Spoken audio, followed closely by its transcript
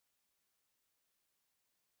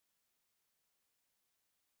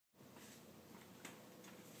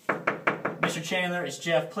Mr. Chandler, it's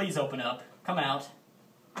Jeff. Please open up. Come out.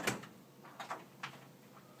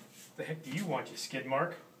 The heck do you want, you skid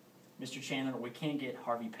mark? Mr. Chandler, we can't get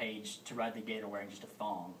Harvey Page to ride the gator wearing just a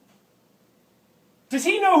thong. Does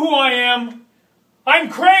he know who I am? I'm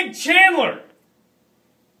Craig Chandler!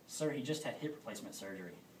 Sir, he just had hip replacement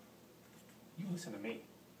surgery. You listen to me.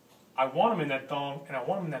 I want him in that thong, and I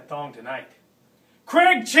want him in that thong tonight.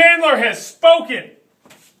 Craig Chandler has spoken!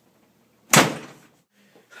 Unbelievable.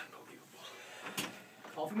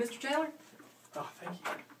 Coffee, Mr. Chandler? Oh, thank you.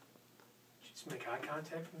 Did you just make eye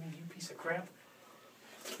contact with me, you piece of crap?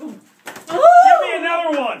 Ooh. Give me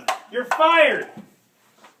another one! You're fired!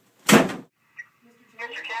 Mr.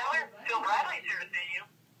 Chandler, Phil Bradley's here to see you.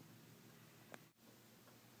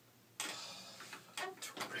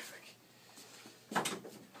 Terrific.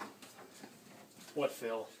 What,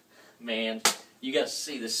 Phil? Man, you got to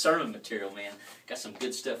see the sermon material, man. Got some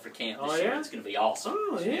good stuff for camp this Oh, year. yeah? It's going to be awesome.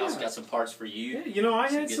 Oh, It's gonna be yeah. awesome. Got some parts for you. Yeah, you know, I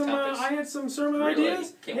had good some sermon Really?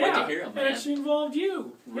 ideas. Can't wait to hear 'em, That man. actually involved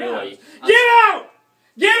you. Really? Yeah. Get out!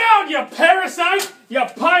 Get out, you parasite! You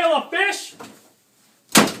pile of fish!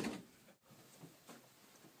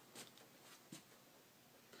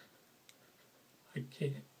 I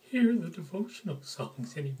can't hear the devotional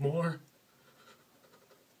songs anymore.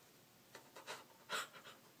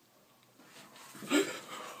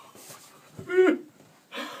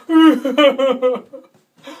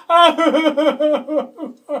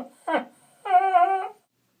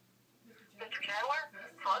 Mr. Chandler,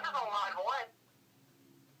 Fuzzz is on line one.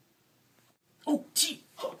 Oh, gee.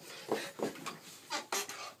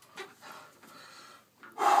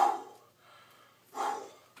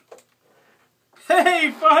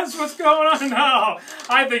 Hey, Fuzzz, what's going on now?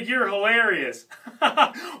 I think you're hilarious.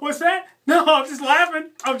 What's that? No, I'm just laughing.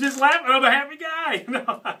 I'm a happy guy.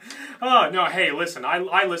 No. Oh, no, hey, listen,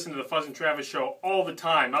 I listen to the Fuzzz and Travis show all the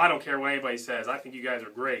time. I don't care what anybody says. I think you guys are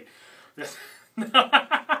great.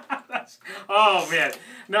 Oh, man.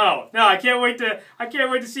 No, I can't wait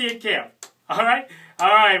to see you at camp. All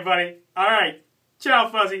right, buddy. All right. Ciao,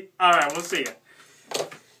 Fuzzy. All right, we'll see you. I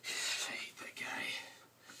hate that guy.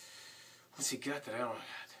 What's he got that I don't got?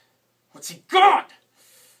 What's he got?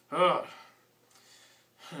 Oh,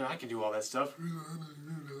 I can do all that stuff.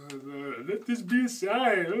 Let this be a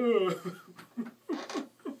sign. Oh.